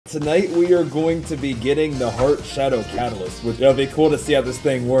Tonight we are going to be getting the Heart Shadow Catalyst, which it'll be cool to see how this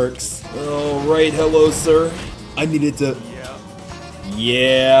thing works. Alright, hello sir. I needed to...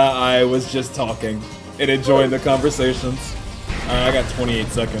 Yeah, I was just talking and enjoying the conversations. Alright, I got 28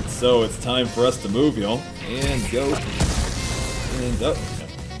 seconds, so it's time for us to move, y'all. And go. And up.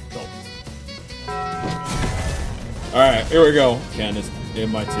 Alright, here we go. Ken is in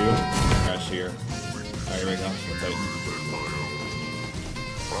my 2. Crash here. Alright, here we go.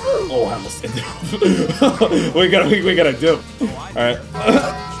 Oh, I almost ended up. we gotta dip. Alright.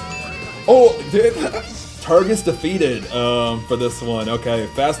 Oh, dude. Target's defeated for this one. Okay,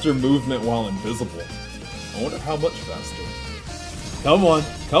 faster movement while invisible. I wonder how much faster. Come on,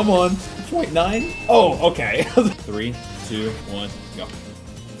 come on. 0.9? Oh, okay. 3, 2, 1, go.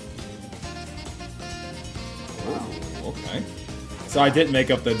 Oh, okay. So I did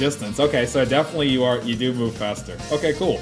make up the distance. Okay, so definitely you do move faster. Okay, cool.